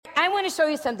want to show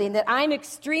you something that I'm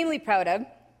extremely proud of.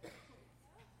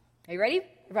 Are you ready?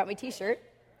 I brought my T-shirt.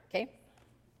 Okay.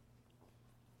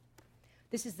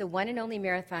 This is the one and only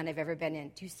marathon I've ever been in.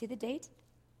 Do you see the date?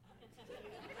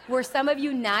 Were some of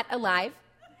you not alive?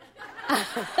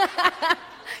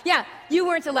 Yeah, you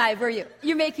weren't alive, were you?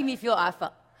 You're making me feel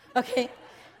awful. Okay.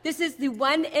 This is the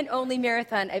one and only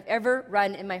marathon I've ever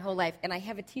run in my whole life, and I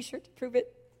have a T-shirt to prove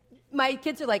it. My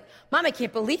kids are like, Mom, I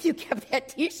can't believe you kept that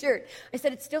T-shirt. I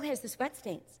said, it still has the sweat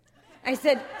stains. I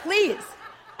said, please.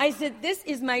 I said, this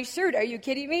is my shirt. Are you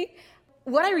kidding me?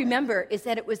 What I remember is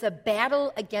that it was a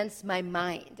battle against my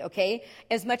mind, okay,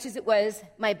 as much as it was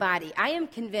my body. I am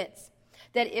convinced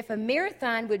that if a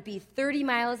marathon would be 30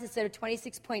 miles instead of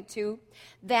 26.2,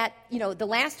 that, the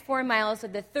last 4 miles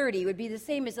of the 30 would be the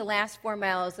same as the last 4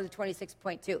 miles of the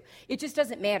 26.2. It just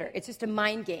doesn't matter. It's just a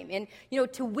mind game. And,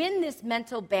 to win this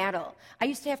mental battle, I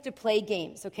used to have to play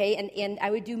games, okay, and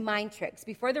I would do mind tricks.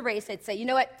 Before the race, I'd say, you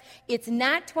know what, it's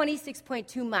not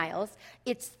 26.2 miles,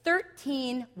 it's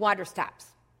 13 water stops,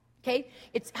 okay?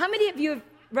 How many of you have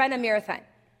run a marathon?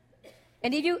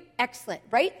 Any of you? Excellent,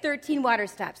 right? 13 water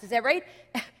stops. Is that right?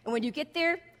 And when you get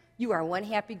there, you are one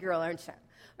happy girl, aren't you?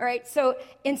 All right, so,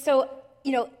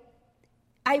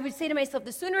 I would say to myself,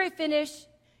 the sooner I finish,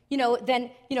 then,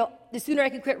 the sooner I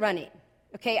can quit running.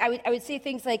 Okay, I would say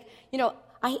things like,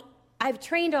 I've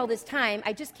trained all this time,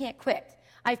 I just can't quit.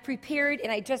 I've prepared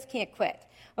and I just can't quit.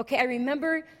 Okay, I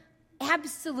remember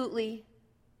absolutely,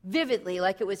 vividly,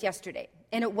 like it was yesterday.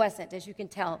 And it wasn't, as you can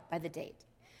tell by the date.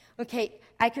 Okay,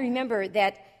 I can remember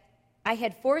that I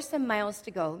had 4 some miles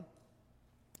to go,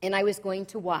 and I was going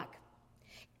to walk.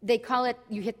 They call it,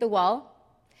 you hit the wall,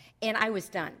 and I was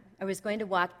done. I was going to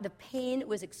walk. The pain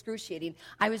was excruciating.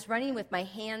 I was running with my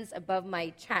hands above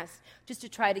my chest just to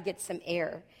try to get some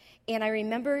air. And I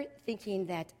remember thinking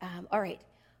that, all right,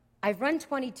 I've run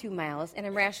 22 miles, and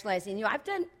I'm rationalizing,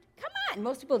 come on,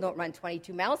 most people don't run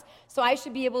 22 miles, so I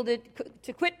should be able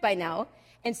to quit by now.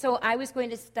 And so I was going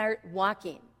to start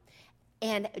walking.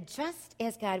 And just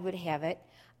as God would have it,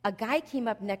 a guy came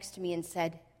up next to me and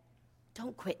said,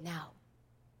 don't quit now.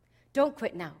 Don't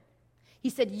quit now. He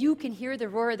said, you can hear the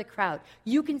roar of the crowd.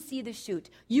 You can see the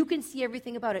chute. You can see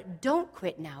everything about it. Don't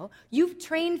quit now. You've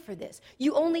trained for this.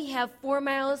 You only have 4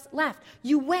 miles left.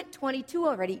 You went 22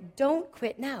 already. Don't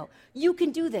quit now. You can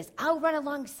do this. I'll run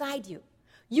alongside you.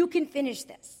 You can finish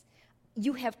this.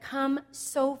 You have come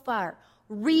so far.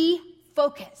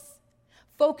 Refocus.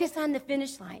 Focus on the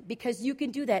finish line because you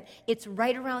can do that. It's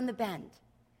right around the bend.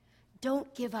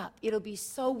 Don't give up. It'll be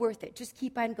so worth it. Just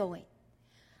keep on going.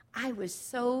 I was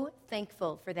so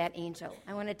thankful for that angel.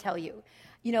 I want to tell you.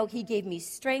 He gave me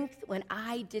strength when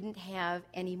I didn't have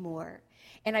any more.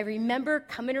 And I remember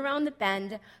coming around the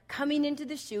bend, coming into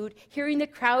the chute, hearing the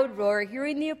crowd roar,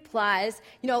 hearing the applause,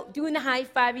 doing the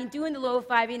high-fiving, doing the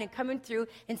low-fiving, and coming through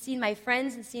and seeing my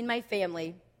friends and seeing my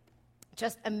family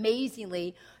just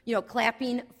amazingly,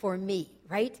 clapping for me,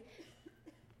 right?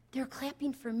 They're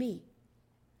clapping for me.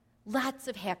 Lots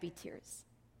of happy tears.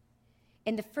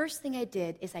 And the first thing I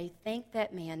did is I thanked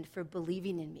that man for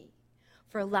believing in me,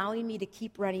 for allowing me to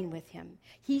keep running with him.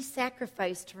 He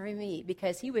sacrificed for me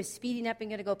because he was speeding up and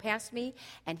going to go past me,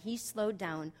 and he slowed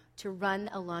down to run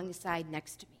alongside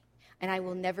next to me. And I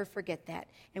will never forget that.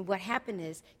 And what happened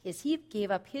is he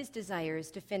gave up his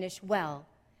desires to finish well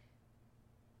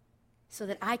so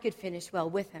that I could finish well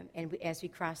with him and as we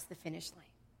crossed the finish line.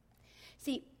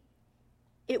 See,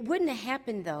 it wouldn't have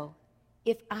happened, though,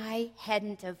 if I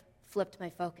hadn't have flipped my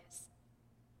focus.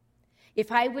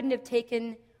 If I wouldn't have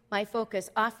taken my focus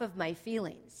off of my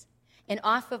feelings and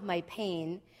off of my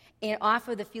pain and off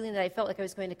of the feeling that I felt like I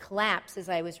was going to collapse as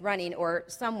I was running or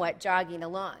somewhat jogging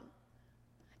along.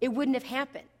 It wouldn't have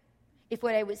happened if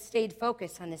I would stayed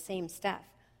focused on the same stuff.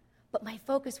 But my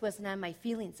focus wasn't on my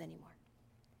feelings anymore.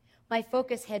 My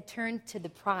focus had turned to the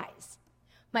prize.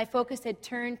 My focus had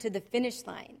turned to the finish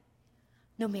line,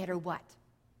 no matter what.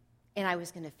 And I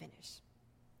was going to finish.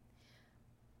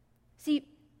 See,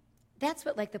 that's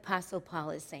what the Apostle Paul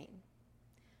is saying.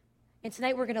 And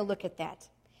tonight we're going to look at that.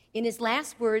 In his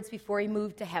last words before he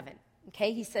moved to heaven,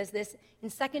 okay, he says this in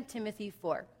 2 Timothy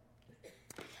 4.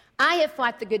 I have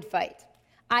fought the good fight.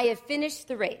 I have finished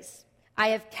the race. I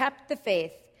have kept the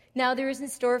faith. Now there is in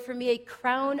store for me a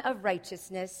crown of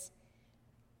righteousness,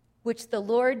 which the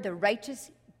Lord, the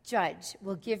righteous judge,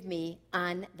 will give me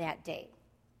on that day.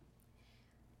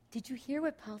 Did you hear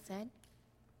what Paul said?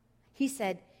 He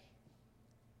said,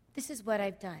 this is what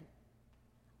I've done.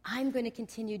 I'm going to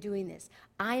continue doing this.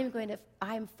 I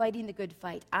am fighting the good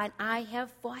fight. I have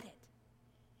fought it.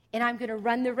 And I'm going to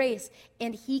run the race.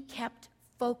 And he kept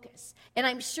focus. And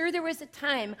I'm sure there was a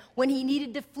time when he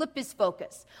needed to flip his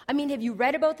focus. I mean, have you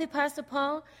read about the Apostle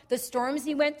Paul? The storms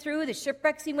he went through, the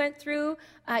shipwrecks he went through,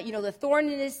 the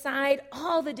thorn in his side,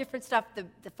 all the different stuff,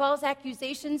 the false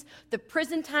accusations, the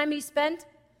prison time he spent.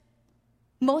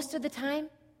 Most of the time,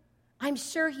 I'm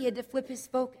sure he had to flip his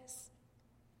focus.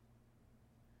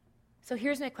 So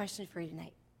here's my question for you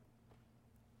tonight.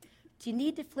 Do you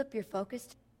need to flip your focus?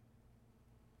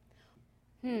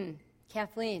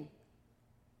 Kathleen.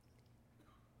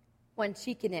 One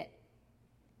cheek in it.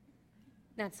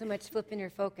 Not so much flipping her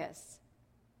focus.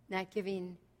 Not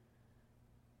giving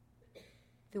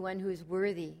the one who is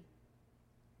worthy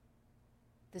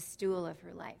the stool of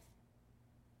her life.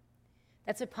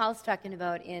 That's what Paul's talking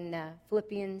about in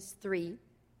Philippians 3.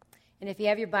 And if you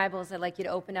have your Bibles, I'd like you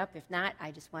to open up. If not, I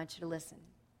just want you to listen.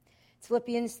 It's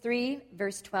Philippians 3,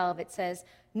 verse 12. It says,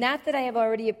 "Not that I have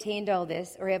already obtained all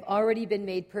this or have already been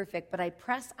made perfect, but I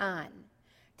press on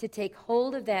to take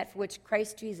hold of that for which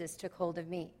Christ Jesus took hold of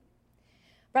me.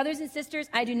 Brothers and sisters,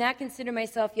 I do not consider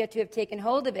myself yet to have taken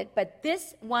hold of it, but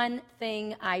this one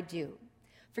thing I do,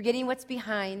 forgetting what's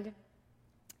behind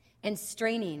and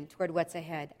straining toward what's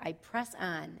ahead, I press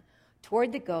on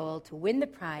toward the goal to win the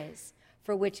prize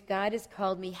for which God has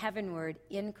called me heavenward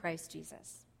in Christ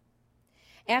Jesus.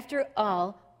 After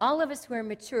all of us who are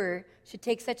mature should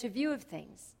take such a view of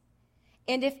things.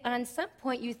 And if on some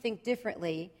point you think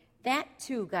differently, that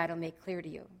too God will make clear to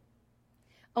you.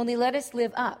 Only let us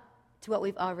live up to what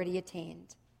we've already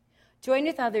attained. Join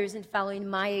with others in following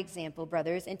my example,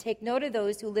 brothers, and take note of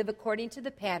those who live according to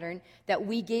the pattern that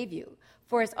we gave you.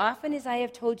 For as often as I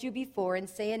have told you before and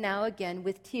say it now again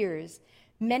with tears,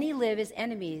 many live as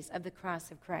enemies of the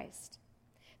cross of Christ.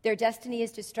 Their destiny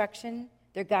is destruction,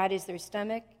 their God is their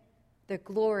stomach, their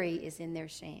glory is in their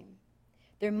shame.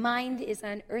 Their mind is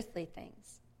on earthly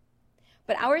things.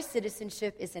 But our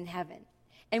citizenship is in heaven,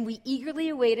 and we eagerly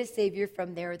await a Savior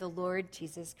from there, the Lord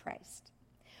Jesus Christ,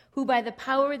 who by the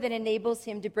power that enables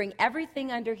him to bring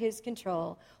everything under his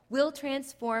control will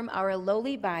transform our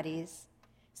lowly bodies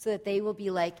so that they will be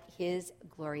like his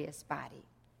glorious body.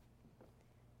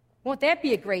 Won't that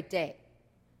be a great day?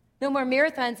 No more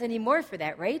marathons anymore for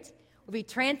that, right? We'll be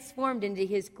transformed into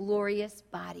his glorious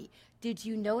body. Did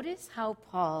you notice how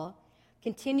Paul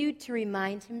continued to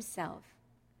remind himself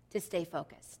to stay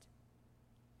focused,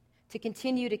 to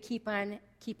continue to keep on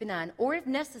keeping on, or if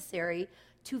necessary,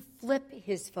 to flip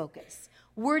his focus?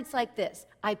 Words like this: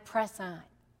 I press on.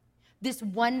 This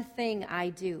one thing I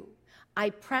do.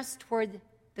 I press toward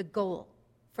the goal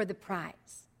for the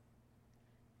prize.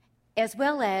 As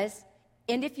well as,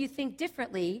 and if you think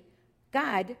differently,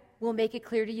 God will make it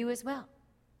clear to you as well.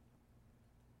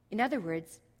 In other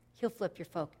words, he'll flip your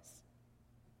focus.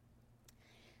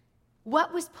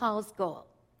 What was Paul's goal?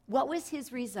 What was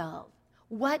his resolve?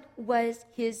 What was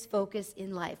his focus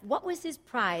in life? What was his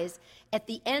prize at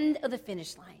the end of the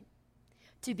finish line?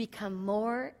 To become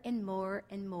more and more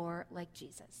and more like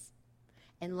Jesus,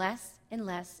 and less and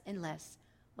less and less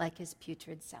like his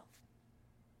putrid self.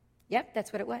 Yep,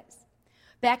 that's what it was.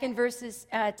 Back in verses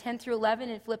 10 through 11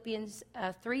 in Philippians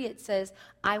 3, it says,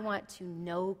 I want to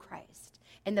know Christ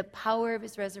and the power of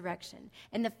his resurrection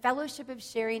and the fellowship of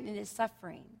sharing in his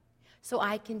suffering so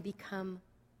I can become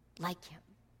like him.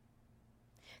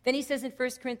 Then he says in 1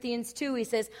 Corinthians 2, he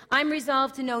says, I'm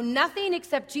resolved to know nothing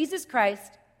except Jesus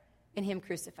Christ and him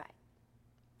crucified.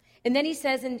 And then he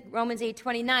says in Romans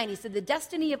 8:29, he said, the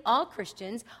destiny of all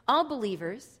Christians, all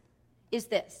believers, is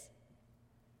this: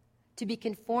 to be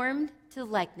conformed to the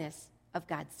likeness of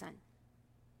God's Son.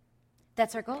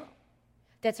 That's our goal.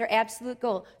 That's our absolute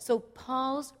goal. So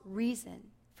Paul's reason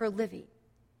for living,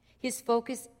 his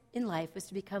focus in life, was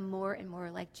to become more and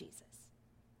more like Jesus.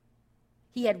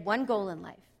 He had one goal in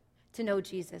life: to know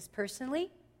Jesus personally,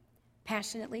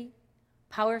 passionately,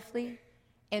 powerfully,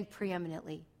 and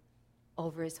preeminently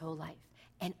over his whole life.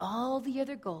 And all the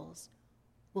other goals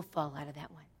will fall out of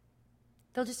that one.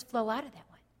 They'll just flow out of that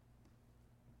one.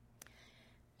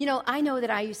 You know, I know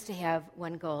that I used to have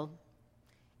one goal,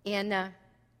 and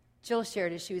Jill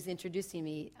shared as she was introducing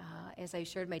me, as I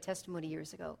shared my testimony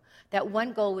years ago, that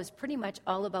one goal was pretty much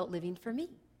all about living for me.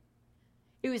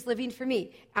 It was living for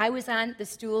me. I was on the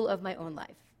stool of my own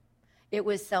life. It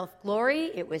was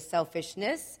self-glory. It was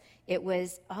selfishness. It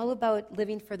was all about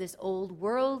living for this old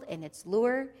world and its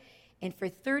lure. And for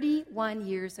 31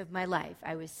 years of my life,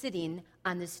 I was sitting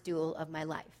on the stool of my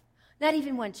life. Not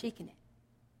even one cheek in it.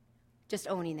 Just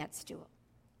owning that stool.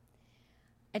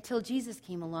 Until Jesus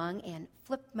came along and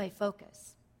flipped my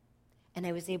focus, and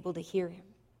I was able to hear him.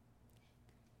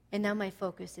 And now my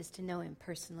focus is to know him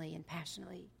personally and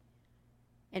passionately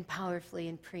and powerfully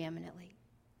and preeminently.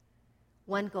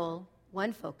 One goal,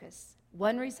 one focus,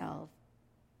 one resolve,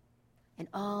 and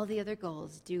all the other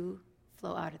goals do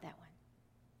flow out of that one.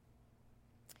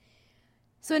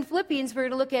 So in Philippians, we're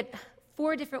going to look at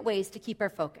 4 different ways to keep our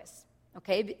focus.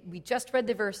 Okay, we just read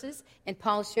the verses, and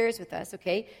Paul shares with us,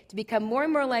 okay, to become more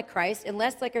and more like Christ and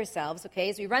less like ourselves, okay,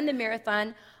 as we run the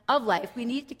marathon of life, we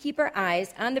need to keep our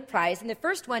eyes on the prize. And the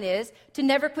first one is to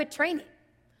never quit training.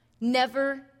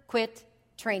 Never quit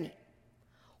training.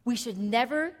 We should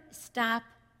never stop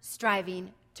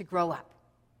striving to grow up.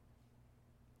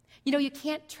 You know, you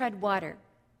can't tread water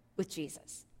with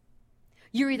Jesus.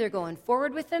 You're either going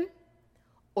forward with him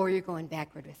or you're going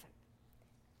backward with him.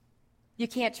 You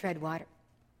can't tread water.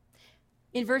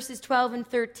 In verses 12 and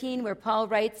 13, where Paul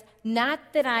writes,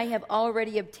 "Not that I have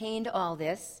already obtained all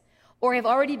this, or have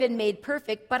already been made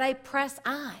perfect, but I press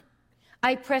on.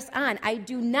 I press on. I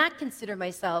do not consider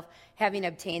myself having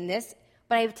obtained this,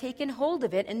 but I have taken hold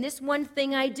of it, and this one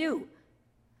thing I do,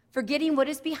 forgetting what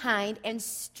is behind and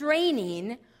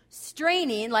straining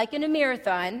like in a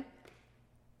marathon,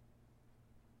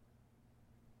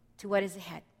 to what is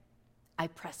ahead. I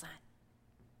press on.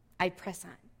 I press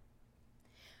on."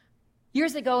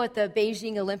 Years ago at the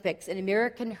Beijing Olympics, an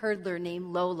American hurdler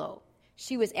named Lolo,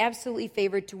 she was absolutely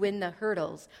favored to win the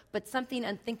hurdles, but something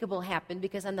unthinkable happened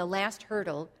because on the last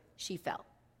hurdle, she fell,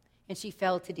 and she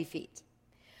fell to defeat.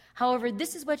 However,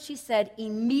 this is what she said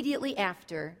immediately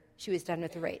after she was done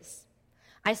with the race.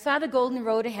 "I saw the golden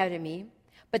road ahead of me,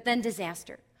 but then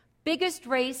disaster. Biggest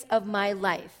race of my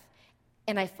life,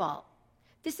 and I fall.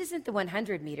 This isn't the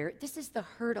 100 meter, this is the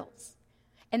hurdles.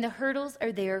 And the hurdles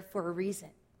are there for a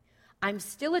reason. I'm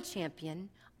still a champion,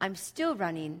 I'm still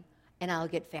running, and I'll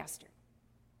get faster."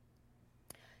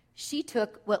 She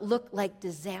took what looked like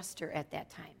disaster at that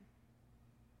time.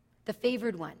 The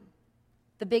favored one,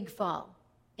 the big fall,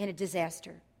 and a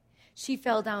disaster. She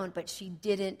fell down, but she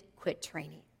didn't quit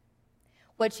training.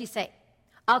 What'd she say?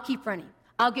 "I'll keep running.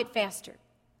 I'll get faster.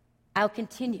 I'll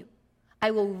continue.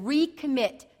 I will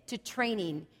recommit to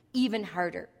training even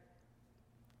harder."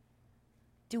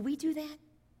 Do we do that?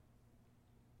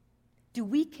 Do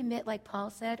we commit like Paul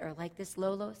said, or like this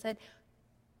Lolo said,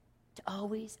 to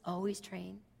always, always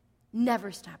train?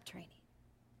 Never stop training.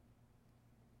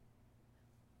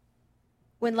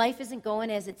 When life isn't going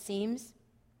as it seems,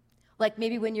 like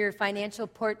maybe when your financial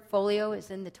portfolio is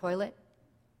in the toilet,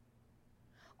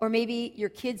 or maybe your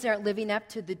kids aren't living up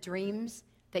to the dreams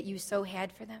that you so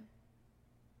had for them,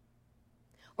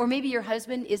 or maybe your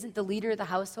husband isn't the leader of the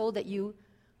household that you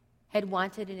had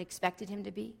wanted and expected him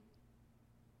to be.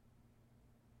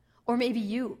 Or maybe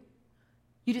you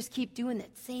just keep doing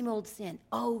that same old sin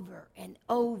over and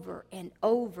over and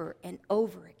over and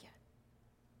over again.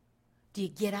 Do you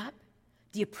get up?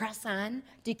 Do you press on?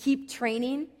 Do you keep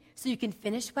training so you can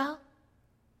finish well?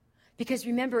 Because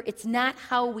remember, it's not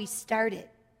how we started.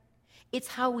 It's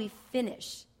how we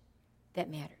finish that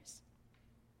matters.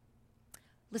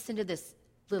 Listen to this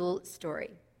little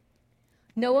story.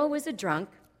 Noah was a drunk.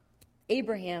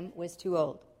 Abraham was too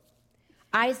old.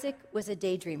 Isaac was a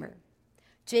daydreamer.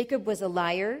 Jacob was a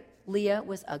liar. Leah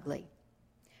was ugly.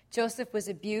 Joseph was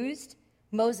abused.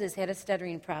 Moses had a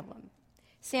stuttering problem.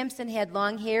 Samson had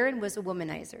long hair and was a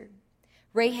womanizer.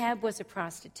 Rahab was a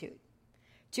prostitute.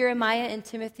 Jeremiah and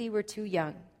Timothy were too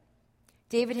young.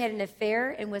 David had an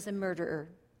affair and was a murderer.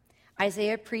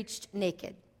 Isaiah preached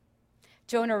naked.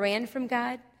 Jonah ran from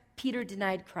God. Peter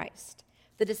denied Christ.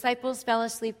 The disciples fell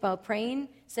asleep while praying.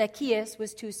 Zacchaeus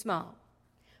was too small.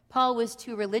 Paul was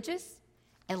too religious.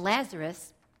 And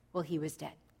Lazarus, well, he was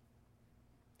dead.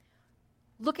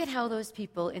 Look at how those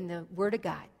people in the Word of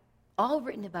God, all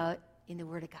written about in the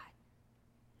Word of God,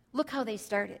 look how they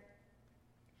started.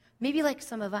 Maybe like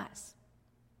some of us.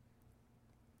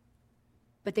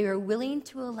 But they were willing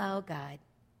to allow God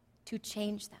to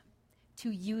change them, to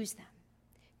use them,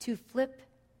 to flip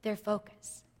their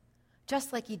focus,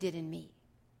 just like he did in me.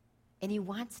 And he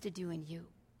wants to do in you.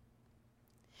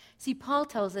 See, Paul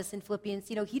tells us in Philippians,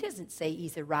 he doesn't say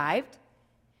he's arrived,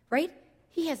 right?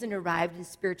 He hasn't arrived in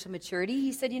spiritual maturity.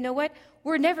 He said, you know what?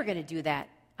 We're never going to do that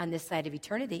on this side of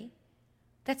eternity.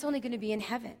 That's only going to be in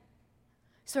heaven.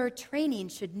 So our training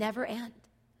should never end.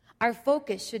 Our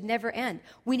focus should never end.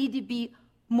 We need to be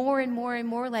more and more and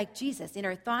more like Jesus in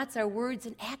our thoughts, our words,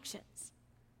 and actions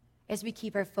as we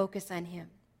keep our focus on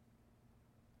him.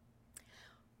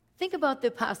 Think about the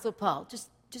Apostle Paul,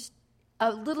 just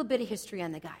a little bit of history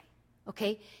on the guy,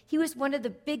 okay? He was one of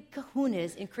the big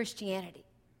kahunas in Christianity.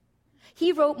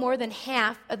 He wrote more than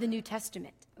half of the New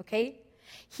Testament, okay?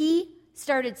 He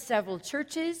started several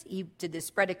churches. He did the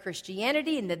spread of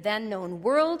Christianity in the then-known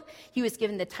world. He was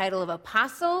given the title of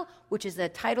apostle, which is a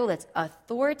title that's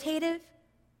authoritative.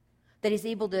 that he's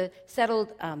able to settle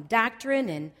doctrine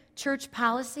and church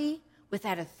policy with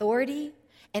that authority.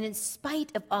 And in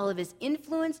spite of all of his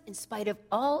influence, in spite of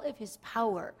all of his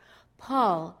power,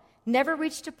 Paul never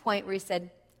reached a point where he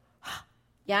said,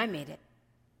 yeah, I made it.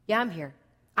 Yeah, I'm here.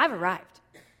 I've arrived.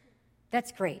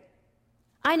 That's great.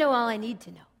 I know all I need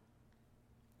to know.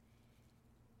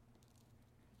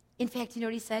 In fact, you know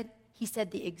what he said? He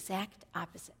said the exact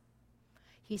opposite.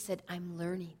 He said, I'm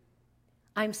learning.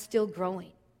 I'm still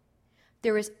growing.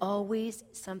 There is always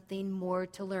something more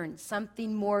to learn,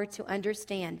 something more to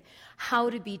understand, how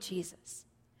to be Jesus,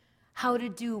 how to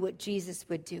do what Jesus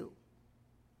would do.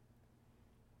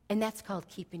 And that's called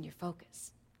keeping your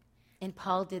focus. And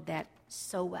Paul did that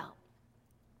so well.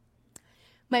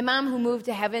 My mom, who moved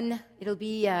to heaven, it'll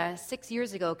be 6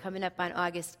 years ago, coming up on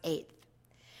August 8th.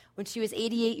 When she was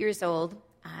 88 years old,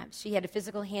 she had a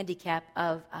physical handicap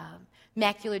of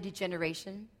macular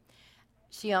degeneration.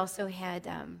 She also had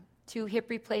 2 hip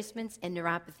replacements and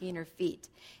neuropathy in her feet.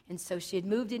 And so she had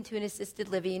moved into an assisted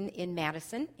living in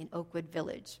Madison, in Oakwood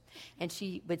Village. And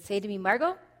she would say to me,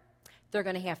 Margot, they're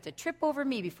going to have to trip over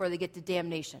me before they get to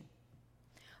damnation.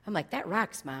 I'm like, that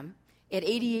rocks, Mom, at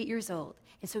 88 years old.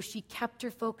 And so she kept her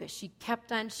focus. She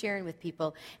kept on sharing with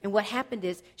people. And what happened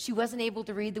is she wasn't able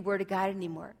to read the Word of God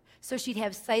anymore. So she'd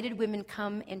have sighted women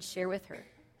come and share with her.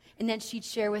 And then she'd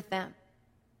share with them.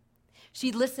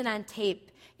 She'd listen on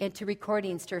tape and to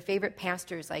recordings to her favorite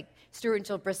pastors like Stuart and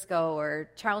Jill Briscoe or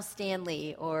Charles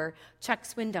Stanley or Chuck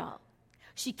Swindoll.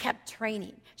 She kept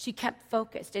training. She kept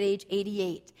focused at age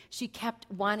 88. She kept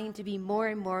wanting to be more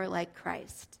and more like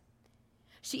Christ.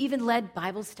 She even led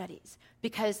Bible studies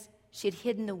because she had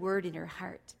hidden the Word in her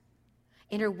heart.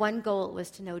 And her one goal was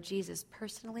to know Jesus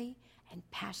personally and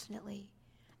passionately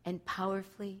and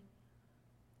powerfully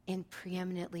and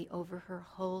preeminently over her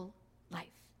whole life.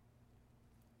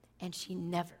 And she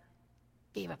never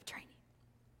gave up training.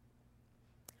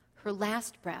 Her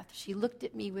last breath, she looked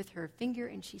at me with her finger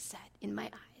and she said, in my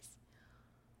eyes,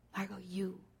 Margot,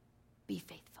 you be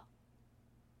faithful.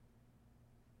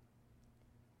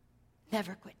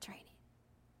 Never quit training.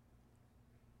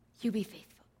 You be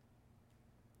faithful.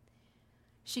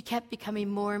 She kept becoming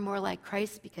more and more like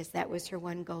Christ because that was her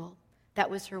one goal. That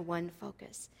was her one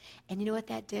focus. And you know what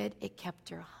that did? It kept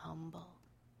her humble.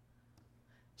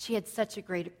 She had such a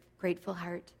grateful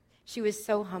heart. She was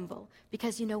so humble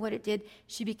because you know what it did?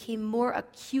 She became more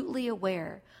acutely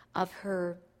aware of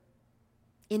her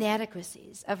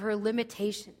inadequacies, of her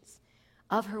limitations,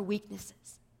 of her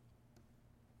weaknesses.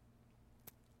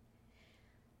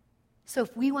 So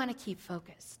if we want to keep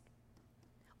focused,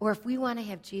 or if we want to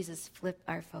have Jesus flip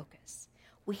our focus,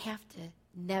 we have to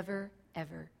never,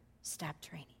 ever stop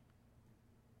training.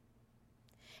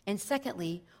 And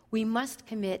secondly, we must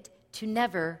commit to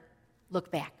never look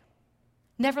back.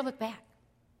 Never look back.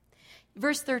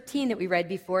 Verse 13 that we read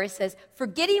before says,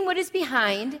 forgetting what is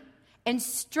behind and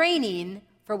straining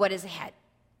for what is ahead.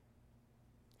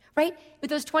 Right?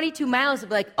 With those 22 miles, it'll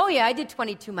be like, oh yeah, I did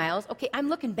 22 miles. Okay, I'm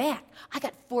looking back. I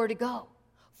got 4 to go.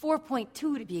 4.2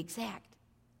 to be exact.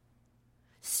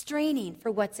 Straining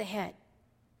for what's ahead.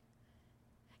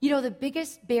 You know, the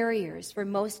biggest barriers for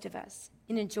most of us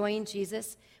in enjoying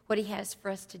Jesus, what he has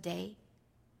for us today,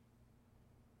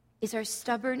 is our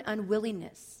stubborn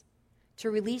unwillingness to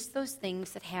release those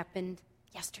things that happened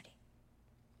yesterday.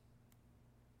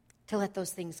 To let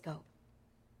those things go.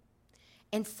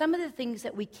 And some of the things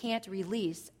that we can't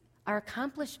release are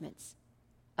accomplishments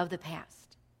of the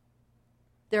past.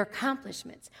 They're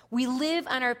accomplishments. We live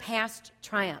on our past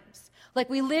triumphs. Like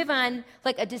we live on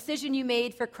like a decision you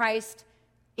made for Christ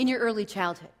in your early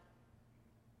childhood.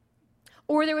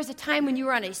 Or there was a time when you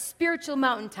were on a spiritual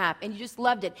mountaintop and you just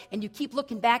loved it and you keep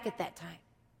looking back at that time.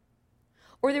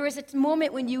 Or there was a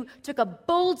moment when you took a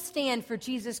bold stand for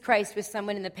Jesus Christ with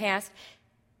someone in the past,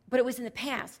 but it was in the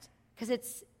past because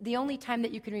it's the only time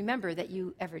that you can remember that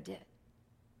you ever did.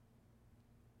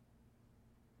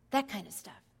 That kind of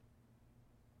stuff.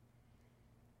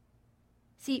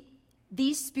 See,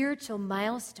 these spiritual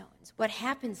milestones, what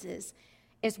happens is,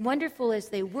 as wonderful as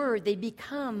they were, they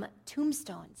become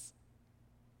tombstones.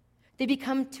 They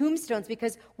become tombstones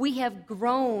because we have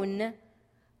grown,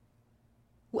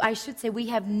 I should say, we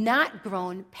have not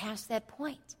grown past that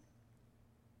point.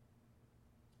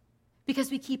 Because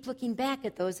we keep looking back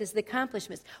at those as the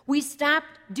accomplishments. We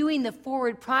stopped doing the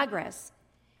forward progress,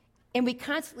 and we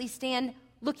constantly stand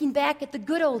looking back at the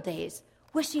good old days,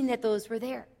 wishing that those were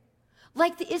there.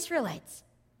 Like the Israelites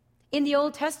in the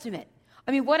Old Testament.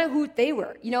 I mean, what a hoot they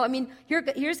were. You know, I mean,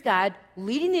 here's God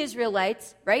leading the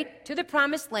Israelites, right, to the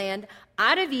promised land,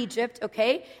 out of Egypt,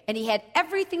 okay? And he had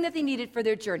everything that they needed for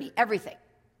their journey, everything.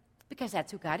 Because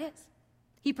that's who God is.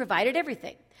 He provided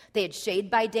everything. They had shade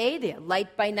by day, they had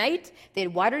light by night, they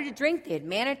had water to drink, they had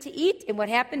manna to eat. And what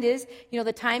happened is,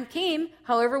 the time came,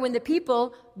 however, when the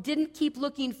people didn't keep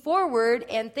looking forward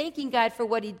and thanking God for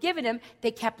what he'd given them,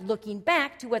 they kept looking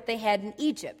back to what they had in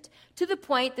Egypt, to the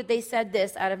point that they said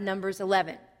this out of Numbers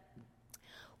 11.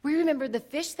 We remember the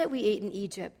fish that we ate in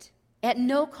Egypt at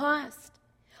no cost.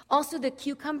 Also the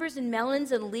cucumbers and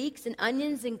melons and leeks and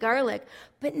onions and garlic.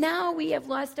 But now we have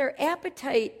lost our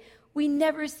appetite. We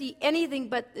never see anything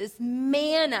but this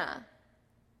manna.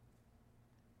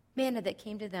 Manna that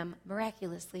came to them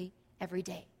miraculously every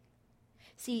day.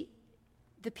 See,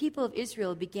 the people of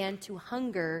Israel began to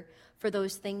hunger for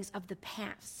those things of the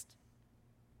past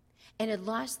and had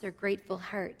lost their grateful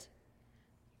heart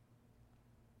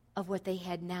of what they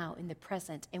had now in the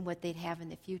present and what they'd have in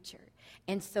the future.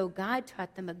 And so God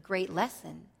taught them a great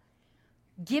lesson,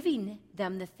 giving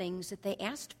them the things that they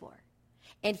asked for.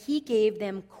 And he gave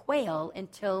them quail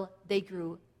until they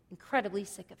grew incredibly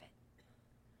sick of it.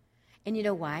 And you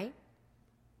know why?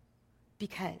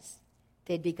 Because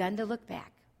they'd begun to look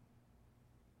back.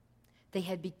 They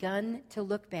had begun to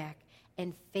look back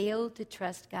and failed to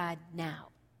trust God now.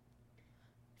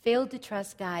 Failed to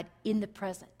trust God in the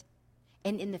present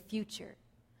and in the future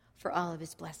for all of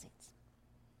his blessings.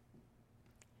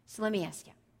 So let me ask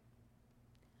you,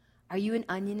 are you an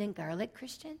onion and garlic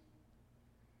Christian?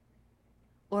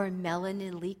 Or a melon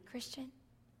and leek Christian?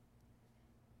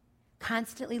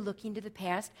 Constantly looking to the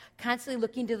past, constantly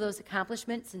looking to those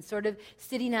accomplishments and sort of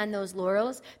sitting on those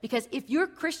laurels? Because if your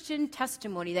Christian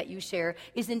testimony that you share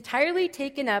is entirely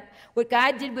taken up what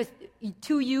God did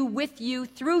to you, with you,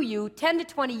 through you 10 to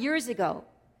 20 years ago,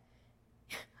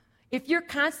 if you're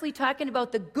constantly talking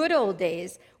about the good old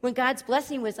days when God's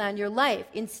blessing was on your life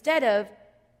instead of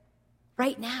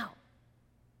right now,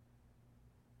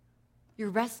 you're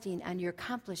resting on your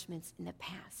accomplishments in the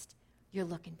past. You're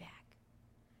looking back.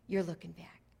 You're looking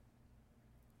back.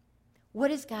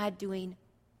 What is God doing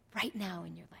right now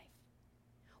in your life?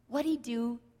 What did he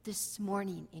do this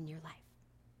morning in your life?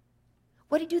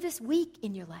 What did he do this week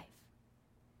in your life?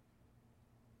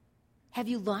 Have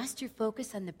you lost your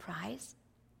focus on the prize?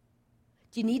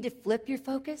 Do you need to flip your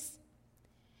focus?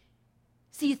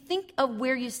 So you think of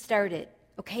where you started,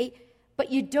 okay?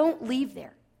 But you don't leave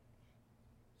there.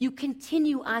 You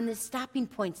continue on the stopping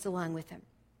points along with him,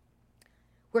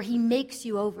 where he makes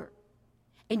you over.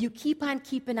 And you keep on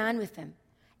keeping on with him.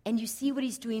 And you see what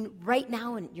he's doing right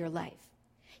now in your life.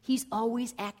 He's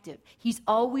always active. He's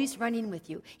always running with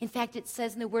you. In fact, it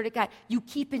says in the Word of God, you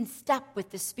keep in step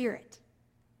with the Spirit.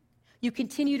 You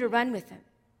continue to run with him.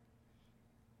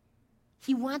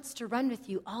 He wants to run with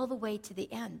you all the way to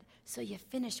the end, so you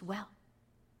finish well.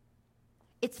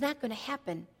 It's not going to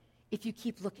happen if you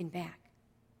keep looking back.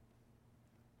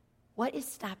 What is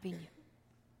stopping you?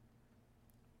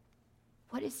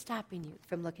 What is stopping you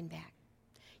from looking back?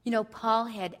 Paul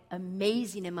had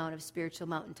amazing amount of spiritual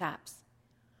mountaintops.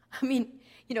 I mean,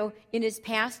 in his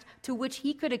past, to which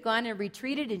he could have gone and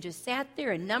retreated and just sat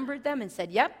there and numbered them and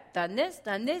said, yep, done this,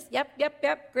 yep,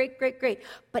 great.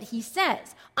 But he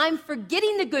says, I'm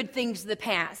forgetting the good things of the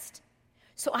past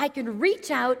so I can reach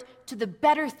out to the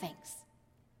better things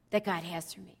that God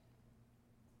has for me.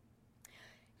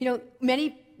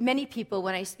 Many people,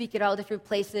 when I speak at all different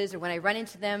places or when I run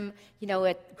into them,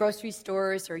 at grocery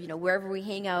stores or, wherever we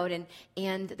hang out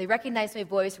and they recognize my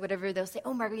voice or whatever, they'll say,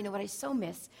 oh, Margaret, you know what, I so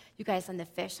miss you guys on the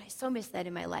fish. I so miss that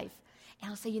in my life.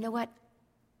 And I'll say, you know what,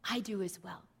 I do as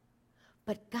well.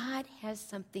 But God has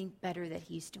something better that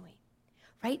he's doing,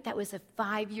 right? That was a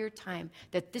 5-year time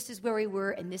that this is where we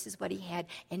were and this is what he had.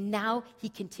 And now he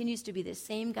continues to be the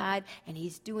same God and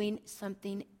he's doing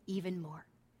something even more.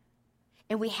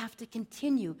 And we have to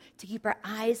continue to keep our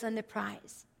eyes on the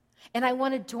prize. And I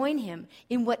want to join him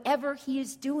in whatever he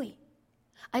is doing.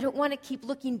 I don't want to keep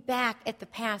looking back at the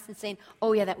past and saying,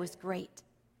 oh yeah, that was great.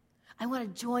 I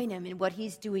want to join him in what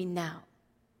he's doing now.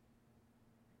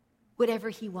 Whatever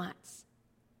he wants.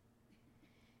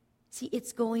 See,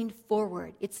 it's going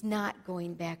forward. It's not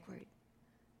going backward.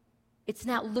 It's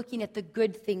not looking at the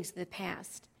good things of the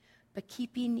past, but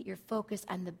keeping your focus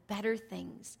on the better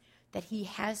things that he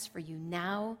has for you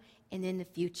now and in the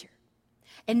future.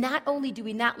 And not only do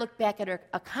we not look back at our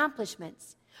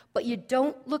accomplishments, but you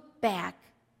don't look back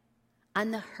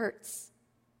on the hurts.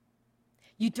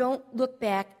 You don't look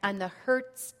back on the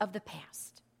hurts of the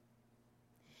past.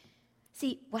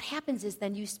 See, what happens is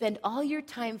then you spend all your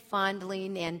time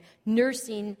fondling and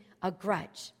nursing a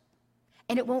grudge,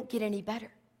 and it won't get any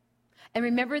better. And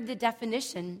remember the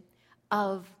definition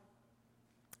of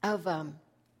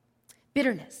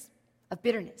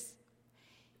bitterness.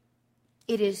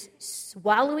 It is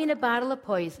swallowing a bottle of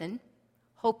poison,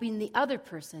 hoping the other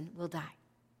person will die.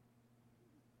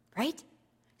 Right?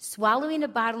 Swallowing a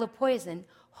bottle of poison,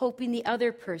 hoping the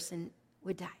other person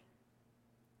would die.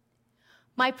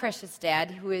 My precious dad,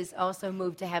 who is also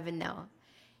moved to heaven now,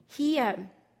 he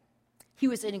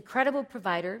was an incredible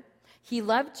provider. He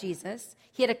loved Jesus.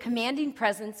 He had a commanding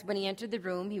presence when he entered the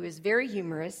room. He was very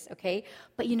humorous, okay?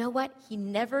 But you know what? He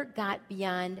never got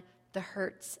beyond the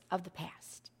hurts of the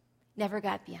past. Never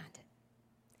got beyond it.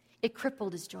 It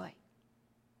crippled his joy.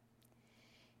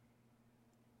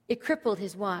 It crippled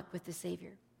his walk with the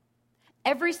Savior.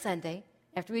 Every Sunday,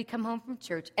 after we'd come home from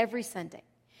church, every Sunday,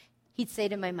 he'd say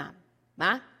to my mom,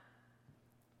 "Ma,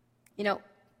 you know,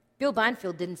 Bill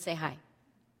Bonfield didn't say hi.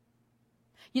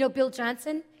 You know, Bill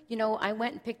Johnson, you know, I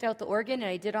went and picked out the organ and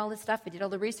I did all this stuff. I did all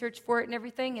the research for it and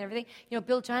everything. You know,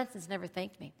 Bill Johnson's never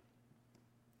thanked me.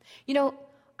 You know,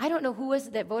 I don't know who was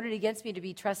it that voted against me to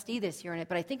be trustee this year on it,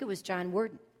 but I think it was John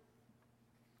Worden."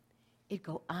 It'd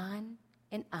go on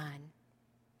and on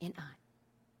and on.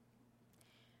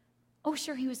 Oh,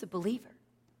 sure, he was a believer.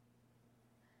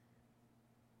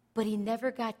 But he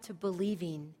never got to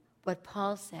believing what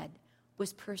Paul said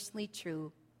was personally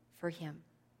true for him.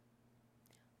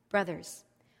 Brothers,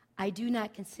 I do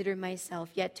not consider myself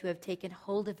yet to have taken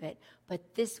hold of it,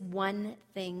 but this one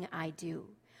thing I do,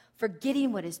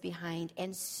 forgetting what is behind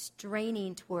and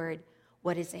straining toward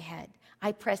what is ahead.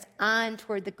 I press on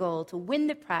toward the goal to win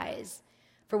the prize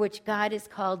for which God has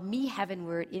called me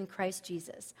heavenward in Christ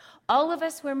Jesus. All of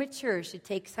us who are mature should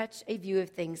take such a view of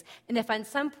things. And if on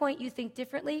some point you think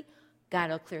differently, God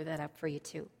will clear that up for you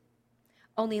too.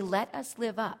 Only let us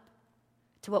live up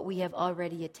to what we have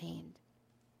already attained.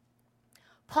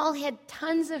 Paul had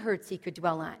tons of hurts he could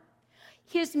dwell on.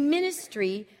 His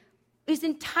ministry, his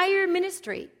entire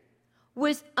ministry,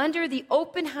 was under the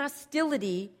open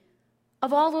hostility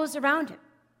of all those around him.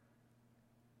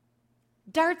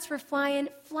 Darts were flying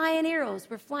arrows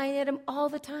were flying at him all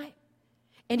the time.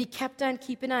 And he kept on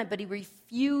keeping on, but he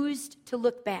refused to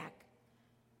look back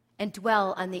and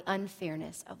dwell on the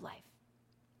unfairness of life.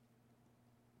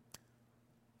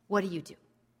 What do you do?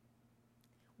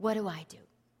 What do I do?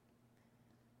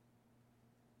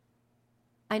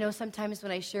 I know sometimes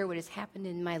when I share what has happened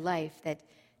in my life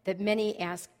that many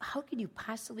ask, how can you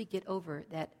possibly get over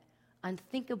that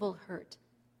unthinkable hurt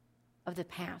of the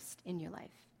past in your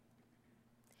life?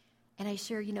 And I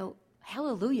share, you know,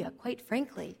 hallelujah, quite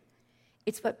frankly,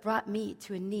 it's what brought me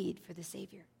to a need for the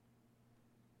Savior.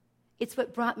 It's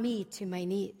what brought me to my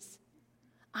knees.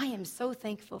 I am so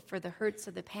thankful for the hurts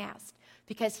of the past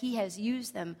because he has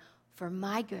used them for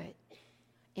my good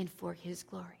and for his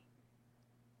glory.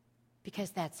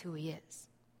 Because that's who he is.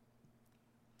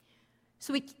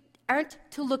 So we aren't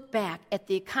to look back at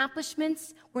the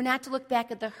accomplishments, we're not to look back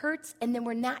at the hurts, and then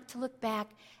we're not to look back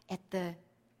at the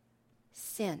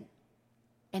sin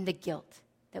and the guilt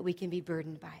that we can be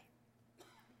burdened by.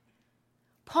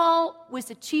 Paul was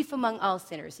the chief among all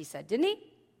sinners, he said, didn't he?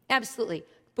 Absolutely.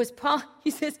 Was Paul,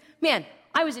 he says, man,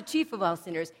 I was a chief of all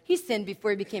sinners. He sinned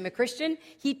before he became a Christian.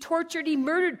 He tortured, he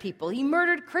murdered people. He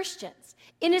murdered Christians,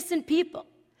 innocent people.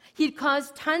 He had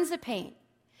caused tons of pain.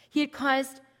 He had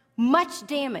caused much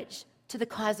damage to the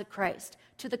cause of Christ,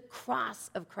 to the cross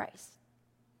of Christ.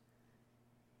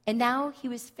 And now he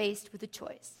was faced with a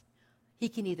choice. He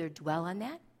can either dwell on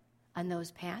that, on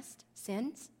those past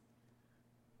sins,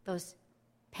 those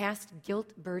past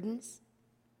guilt burdens,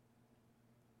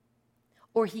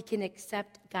 or he can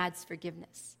accept God's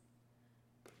forgiveness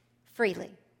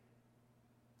freely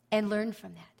and learn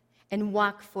from that and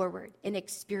walk forward and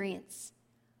experience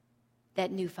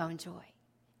that newfound joy.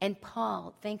 And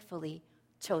Paul, thankfully,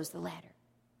 chose the latter.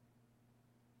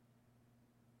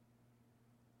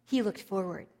 He looked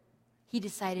forward. He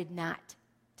decided not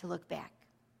to look back.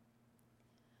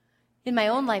 In my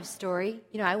own life story,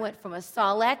 you know, I went from a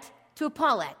Saulette to a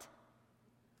Paulette.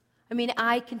 I mean,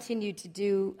 I continued to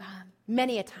do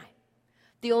many a time.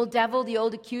 The old devil, the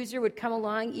old accuser would come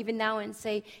along even now and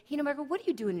say, hey, you know, Margaret, what are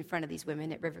you doing in front of these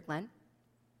women at River Glen?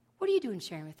 What are you doing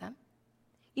sharing with them?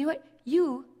 You know what?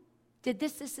 You did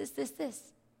this.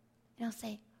 And I'll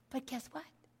say, but guess what?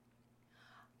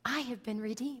 I have been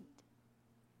redeemed.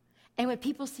 And when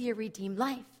people see a redeemed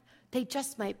life, they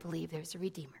just might believe there's a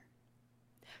Redeemer.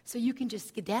 So you can just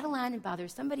skedaddle on and bother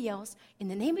somebody else in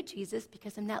the name of Jesus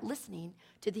because I'm not listening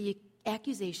to the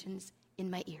accusations in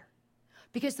my ear.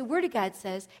 Because the Word of God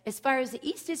says, as far as the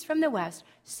east is from the west,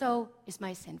 so is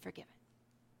my sin forgiven.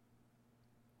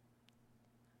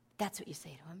 That's what you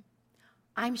say to him.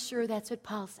 I'm sure that's what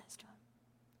Paul says to him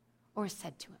or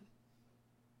said to him.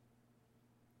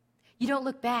 You don't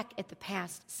look back at the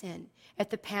past sin,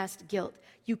 at the past guilt.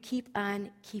 You keep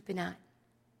on keeping on.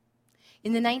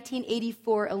 In the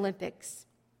 1984 Olympics,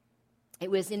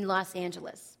 it was in Los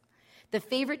Angeles. The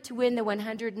favorite to win the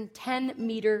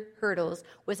 110-meter hurdles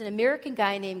was an American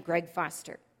guy named Greg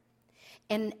Foster.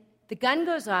 And the gun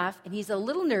goes off, and he's a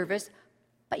little nervous,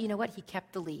 but you know what? He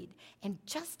kept the lead. And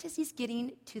just as he's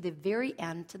getting to the very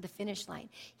end, to the finish line,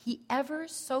 he ever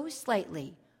so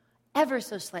slightly,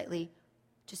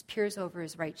 just peers over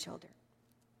his right shoulder.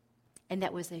 And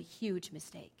that was a huge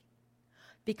mistake,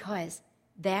 because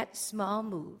that small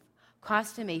move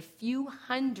cost him a few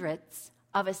hundredths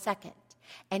of a second,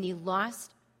 and he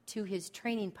lost to his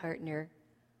training partner,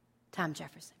 Tom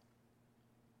Jefferson.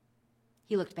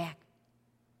 He looked back,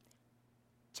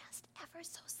 just ever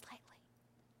so slightly.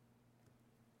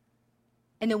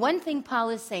 And the one thing Paul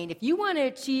is saying, if you want to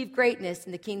achieve greatness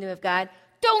in the kingdom of God,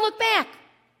 don't look back.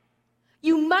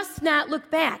 You must not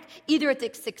look back, either at the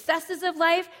successes of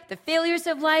life, the failures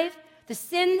of life, the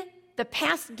sin, the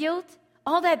past guilt,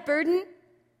 all that burden.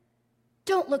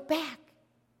 Don't look back.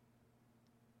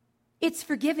 It's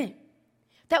forgiven.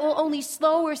 That will only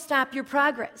slow or stop your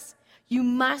progress. You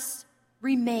must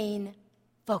remain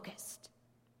focused.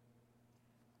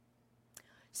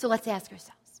 So let's ask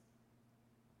ourselves,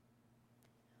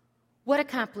 what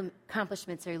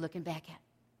accomplishments are you looking back at?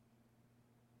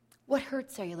 What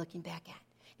hurts are you looking back at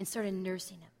and sort of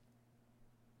nursing them?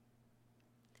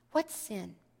 What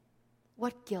sin,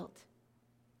 what guilt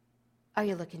are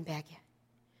you looking back at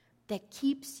that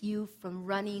keeps you from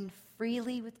running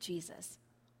freely with Jesus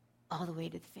all the way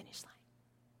to the finish line?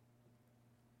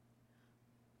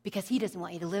 Because he doesn't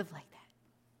want you to live like that.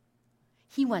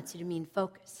 He wants you to remain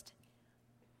focused.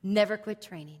 Never quit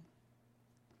training.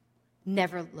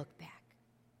 Never look back.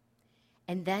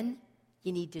 And then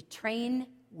you need to train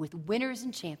with winners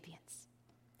and champions.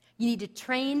 You need to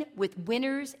train with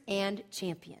winners and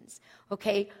champions,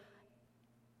 okay?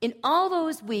 In all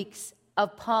those weeks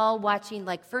of Paul watching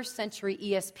like first century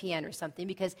ESPN or something,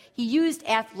 because he used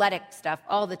athletic stuff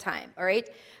all the time, all right?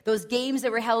 Those games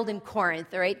that were held in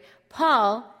Corinth, all right?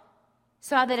 Paul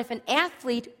saw that if an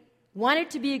athlete wanted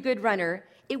to be a good runner,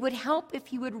 it would help if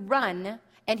he would run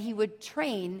and he would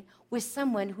train with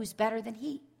someone who's better than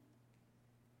he.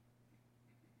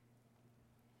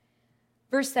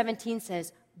 Verse 17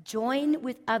 says, "Join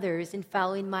with others in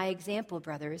following my example,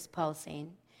 brothers," Paul's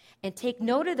saying, "and take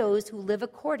note of those who live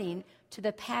according to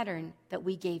the pattern that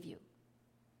we gave you."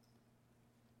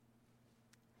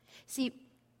 See,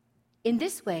 in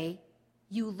this way,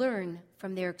 you learn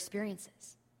from their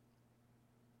experiences.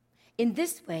 In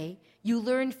this way, you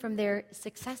learn from their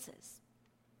successes.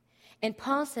 And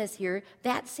Paul says here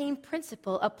that same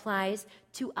principle applies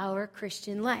to our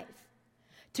Christian life.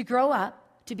 To grow up,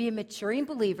 to be a maturing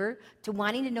believer, to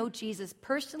wanting to know Jesus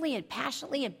personally and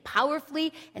passionately and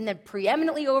powerfully and then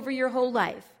preeminently over your whole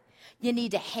life, you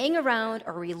need to hang around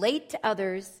or relate to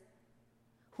others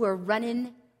who are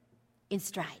running in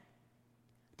stride.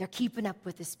 They're keeping up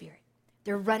with the Spirit.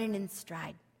 They're running in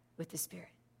stride with the Spirit.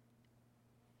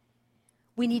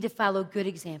 We need to follow good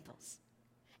examples.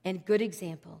 And good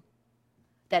example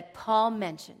that Paul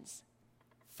mentions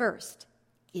first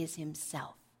is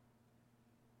himself.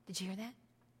 Did you hear that?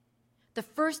 The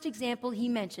first example he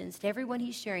mentions to everyone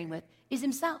he's sharing with is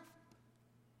himself.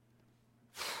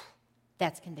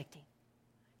 That's convicting.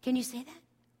 Can you say that?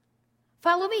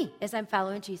 Follow me as I'm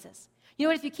following Jesus. You know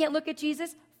what? If you can't look at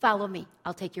Jesus, follow me.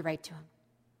 I'll take you right to him.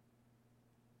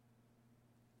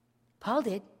 Paul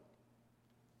did.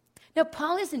 Now,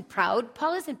 Paul isn't proud.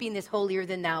 Paul isn't being this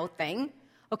holier-than-thou thing.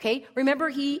 Okay, remember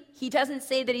he doesn't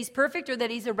say that he's perfect or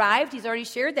that he's arrived. He's already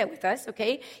shared that with us,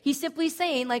 okay? He's simply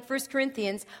saying, like 1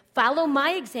 Corinthians, follow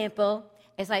my example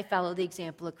as I follow the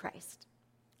example of Christ.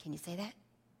 Can you say that?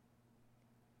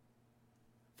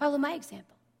 Follow my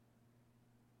example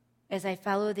as I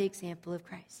follow the example of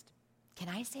Christ. Can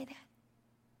I say that?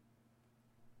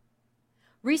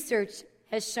 Research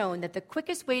has shown that the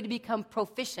quickest way to become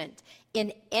proficient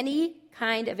in any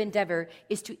kind of endeavor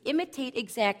is to imitate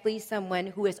exactly someone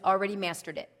who has already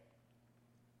mastered it.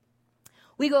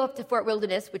 We go up to Fort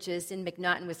Wilderness, which is in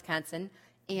McNaughton, Wisconsin,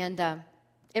 and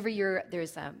every year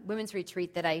there's a women's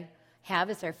retreat that I have.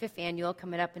 It's our 5th annual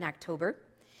coming up in October.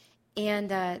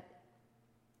 And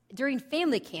during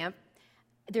family camp,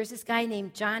 there's this guy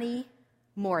named Johnny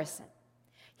Morrison.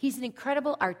 He's an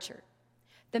incredible archer.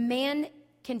 The man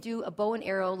can do a bow and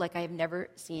arrow like I have never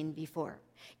seen before.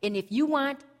 And if you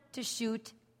want to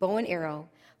shoot bow and arrow,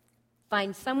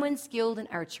 find someone skilled in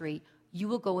archery, you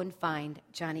will go and find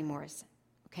Johnny Morrison,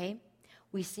 okay?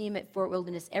 We see him at Fort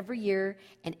Wilderness every year,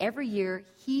 and every year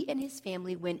he and his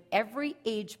family win every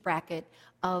age bracket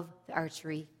of the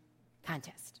archery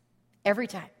contest. Every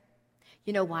time.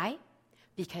 You know why?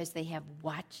 Because they have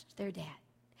watched their dad.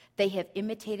 They have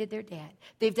imitated their dad.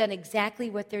 They've done exactly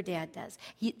what their dad does.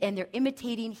 And they're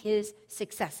imitating his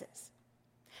successes.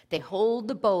 They hold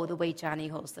the bow the way Johnny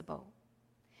holds the bow.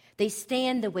 They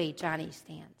stand the way Johnny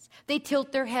stands. They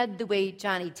tilt their head the way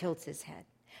Johnny tilts his head.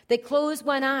 They close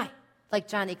one eye like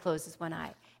Johnny closes one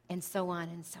eye, and so on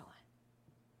and so on.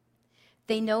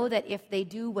 They know that if they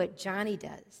do what Johnny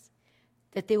does,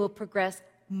 that they will progress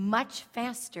much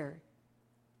faster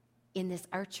in this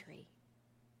archery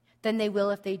than they will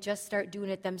if they just start doing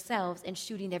it themselves and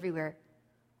shooting everywhere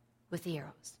with the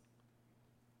arrows.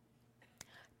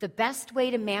 The best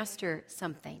way to master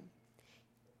something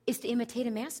is to imitate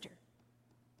a master.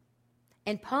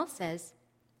 And Paul says,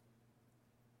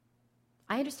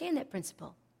 I understand that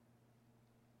principle.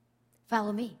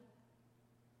 Follow me.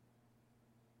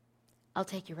 I'll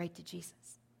take you right to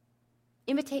Jesus.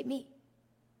 Imitate me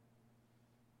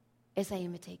as I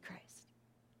imitate Christ.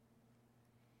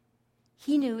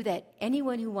 He knew that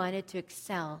anyone who wanted to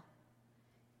excel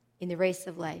in the race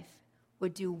of life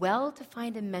would do well to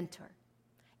find a mentor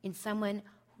in someone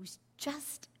who's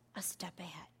just a step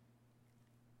ahead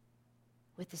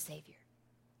with the Savior.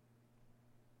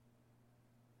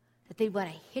 That they'd want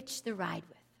to hitch the ride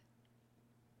with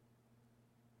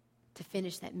to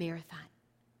finish that marathon,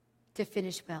 to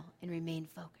finish well and remain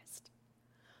focused.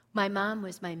 My mom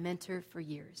was my mentor for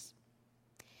years,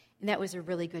 and that was a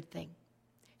really good thing.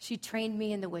 She trained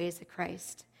me in the ways of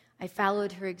Christ. I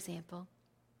followed her example.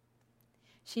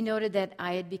 She noted that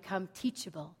I had become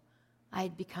teachable. I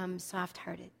had become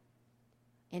soft-hearted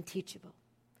and teachable,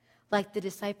 like the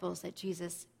disciples that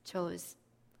Jesus chose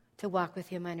to walk with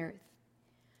him on earth.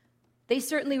 They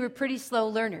certainly were pretty slow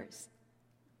learners,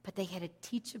 but they had a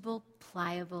teachable,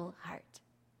 pliable heart.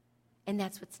 And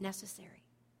that's what's necessary,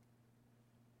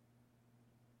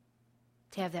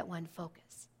 to have that one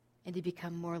focus and to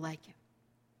become more like him.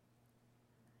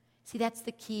 See, that's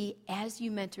the key as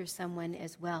you mentor someone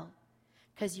as well,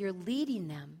 because you're leading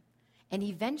them, and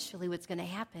eventually what's going to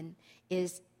happen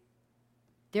is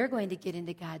they're going to get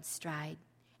into God's stride,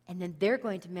 and then they're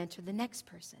going to mentor the next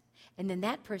person, and then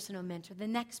that person will mentor the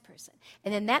next person,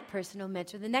 and then that person will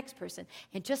mentor the next person.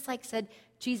 And just like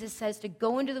Jesus says to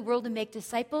go into the world and make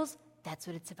disciples, that's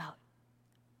what it's about.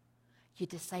 You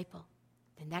disciple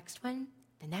the next one,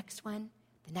 the next one,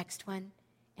 the next one,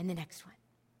 and the next one.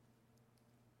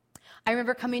 I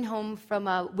remember coming home from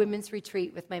a women's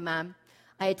retreat with my mom.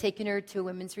 I had taken her to a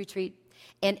women's retreat.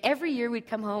 And every year we'd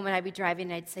come home and I'd be driving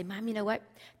and I'd say, Mom, you know what?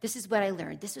 This is what I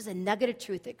learned. This was a nugget of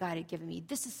truth that God had given me.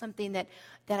 This is something that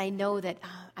I know that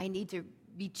I need to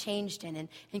be changed in.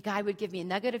 And God would give me a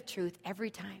nugget of truth every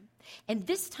time. And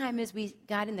this time as we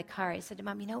got in the car, I said to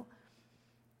Mom,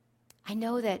 I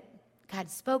know that God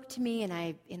spoke to me and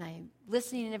I'm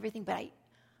listening and everything, but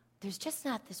there's just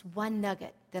not this one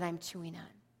nugget that I'm chewing on.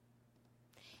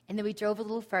 And then we drove a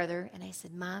little further, and I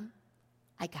said, Mom,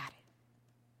 I got it.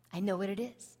 I know what it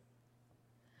is.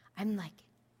 I'm like it.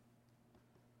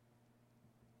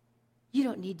 You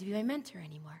don't need to be my mentor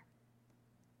anymore.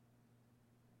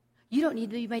 You don't need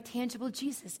to be my tangible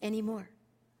Jesus anymore.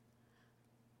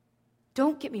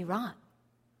 Don't get me wrong.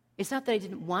 It's not that I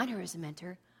didn't want her as a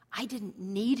mentor. I didn't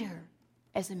need her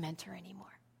as a mentor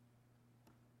anymore.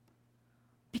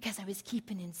 Because I was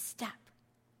keeping in step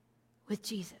with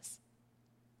Jesus.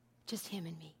 Just him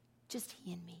and me. Just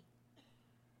he and me.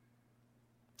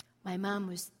 My mom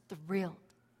was thrilled.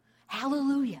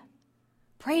 Hallelujah.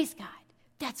 Praise God.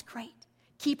 That's great.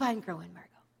 Keep on growing, Margot.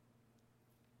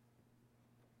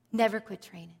 Never quit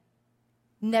training.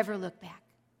 Never look back.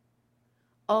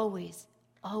 Always,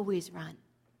 always run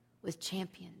with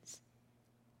champions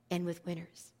and with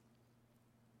winners.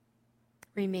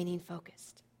 Remaining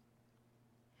focused.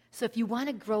 So if you want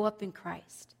to grow up in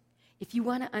Christ, if you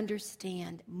want to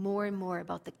understand more and more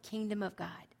about the kingdom of God,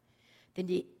 then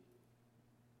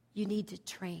you need to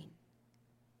train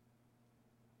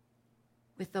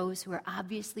with those who are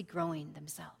obviously growing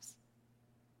themselves.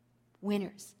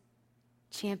 Winners,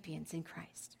 champions in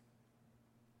Christ.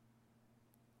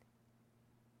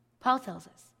 Paul tells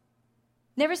us,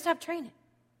 never stop training.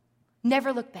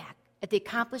 Never look back at the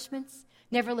accomplishments.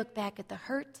 Never look back at the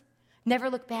hurt.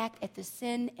 Never look back at the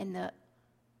sin and the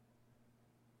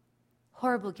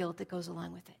horrible guilt that goes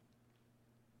along with it.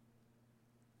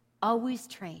 Always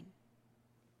train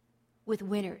with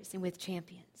winners and with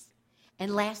champions.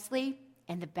 And lastly,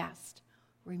 and the best,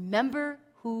 remember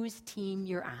whose team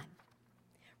you're on.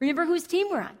 Remember whose team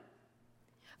we're on.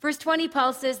 Verse 20,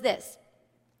 Paul says this,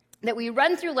 that we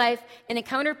run through life and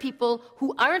encounter people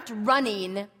who aren't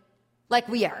running like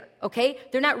we are, okay?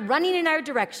 They're not running in our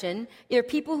direction. They're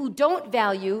people who don't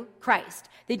value Christ.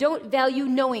 They don't value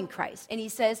knowing Christ. And he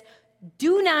says,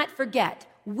 do not forget,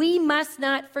 we must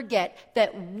not forget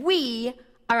that we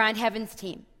are on heaven's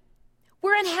team.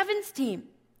 We're on heaven's team.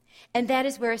 And that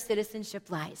is where our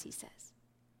citizenship lies, he says.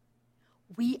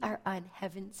 We are on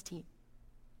heaven's team.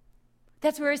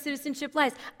 That's where our citizenship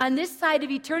lies. On this side of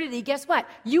eternity, guess what?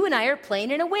 You and I are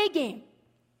playing an away game.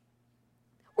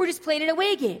 We're just playing an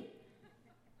away game.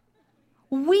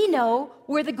 We know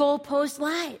where the goalpost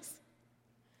lies.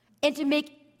 And to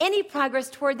make any progress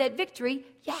toward that victory,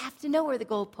 you have to know where the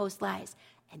goalpost lies.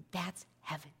 And that's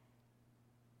heaven.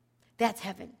 That's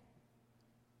heaven.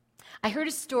 I heard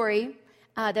a story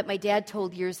that my dad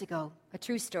told years ago, a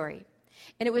true story.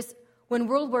 And it was when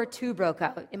World War II broke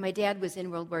out, and my dad was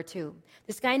in World War II.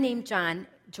 This guy named John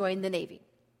joined the Navy.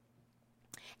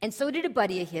 And so did a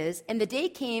buddy of his. And the day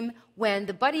came when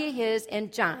the buddy of his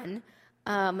and John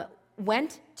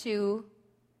went to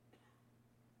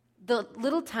the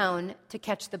little town to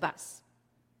catch the bus.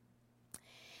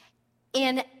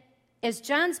 And as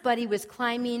John's buddy was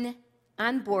climbing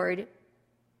on board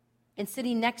and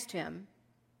sitting next to him,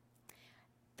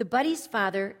 the buddy's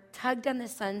father tugged on the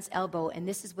son's elbow, and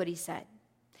this is what he said.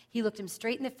 He looked him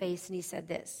straight in the face, and he said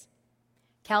this,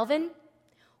 Calvin,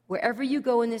 wherever you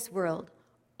go in this world,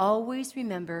 always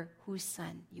remember whose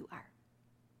son you are.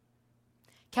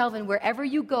 Calvin, wherever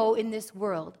you go in this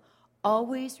world,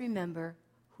 always remember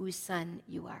whose son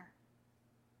you are.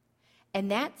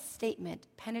 And that statement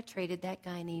penetrated that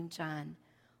guy named John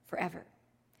forever,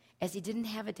 as he didn't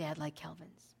have a dad like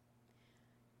Calvin's.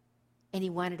 And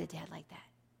he wanted a dad like that.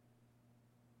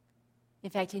 In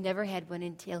fact, he never had one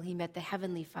until he met the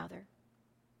Heavenly Father.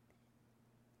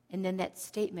 And then that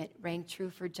statement rang true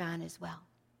for John as well.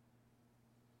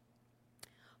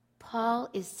 Paul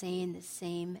is saying the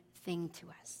same thing to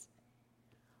us.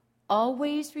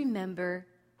 Always remember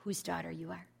whose daughter you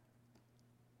are.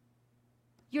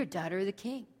 You're a daughter of the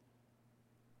King.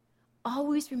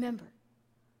 Always remember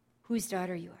whose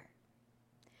daughter you are.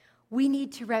 We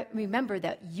need to remember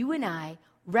that you and I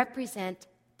represent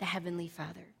the Heavenly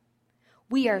Father.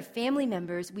 We are family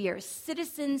members. We are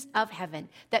citizens of heaven.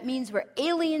 That means we're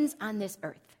aliens on this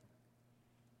earth.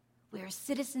 We are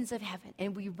citizens of heaven,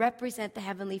 and we represent the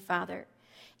Heavenly Father.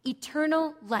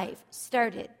 Eternal life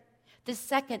started the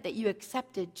second that you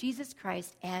accepted Jesus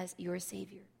Christ as your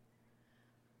Savior.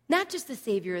 Not just the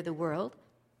Savior of the world,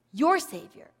 your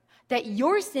Savior. That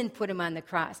your sin put him on the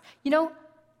cross. You know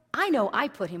I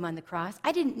put him on the cross.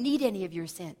 I didn't need any of your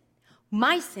sin.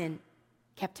 My sin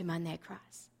kept him on that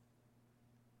cross.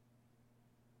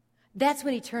 That's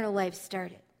when eternal life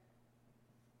started.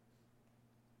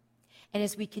 And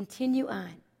as we continue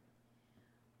on,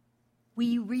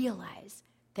 we realize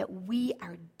that we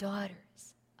are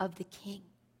daughters of the King.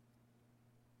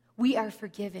 We are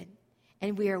forgiven,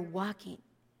 and we are walking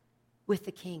with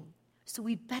the King. So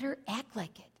we better act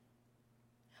like it.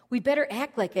 We better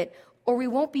act like it, or we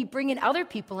won't be bringing other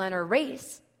people on our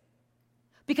race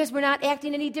because we're not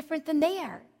acting any different than they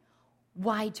are.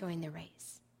 Why join the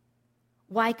race?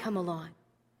 Why come along?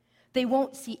 They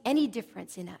won't see any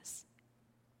difference in us.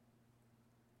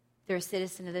 They're a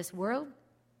citizen of this world,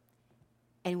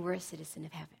 and we're a citizen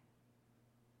of heaven.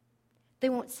 They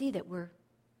won't see that we're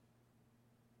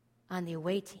on the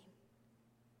away team.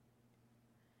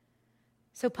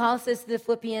 So Paul says to the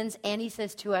Philippians, and he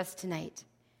says to us tonight,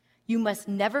 you must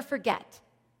never forget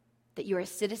that you are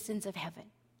citizens of heaven.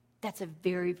 That's a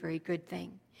very, very good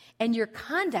thing. And your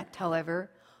conduct,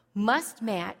 however, must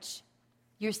match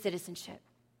your citizenship.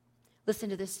 Listen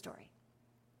to this story.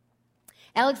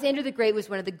 Alexander the Great was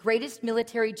one of the greatest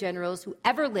military generals who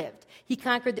ever lived. He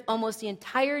conquered almost the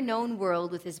entire known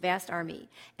world with his vast army.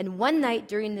 And one night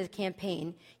during the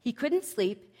campaign, he couldn't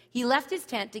sleep. He left his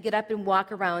tent to get up and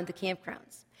walk around the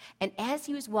campgrounds. And as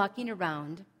he was walking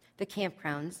around the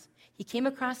campgrounds, he came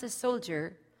across a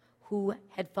soldier who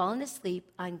had fallen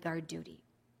asleep on guard duty.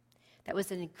 That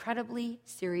was an incredibly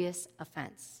serious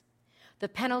offense. The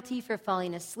penalty for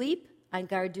falling asleep on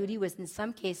guard duty was in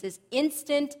some cases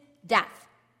instant death.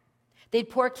 They'd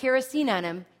pour kerosene on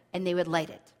him and they would light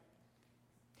it.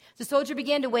 The soldier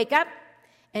began to wake up,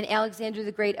 and Alexander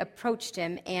the Great approached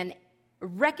him, and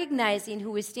recognizing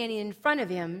who was standing in front of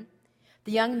him,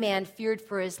 the young man feared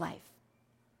for his life.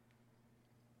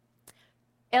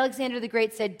 Alexander the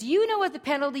Great said, "Do you know what the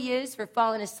penalty is for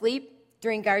falling asleep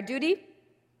during guard duty?"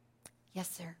 "Yes,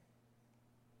 sir."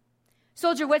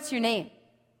 "Soldier, what's your name?"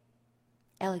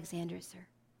 "Alexander, sir."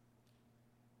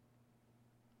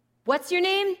 "What's your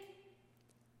name?"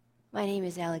 "My name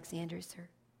is Alexander, sir."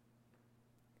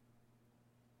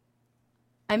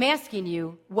 I'm asking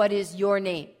you, what is your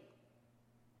name?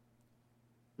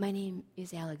 My name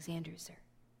is Alexander, sir.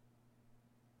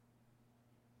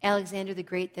 Alexander the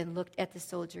Great then looked at the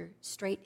soldier straight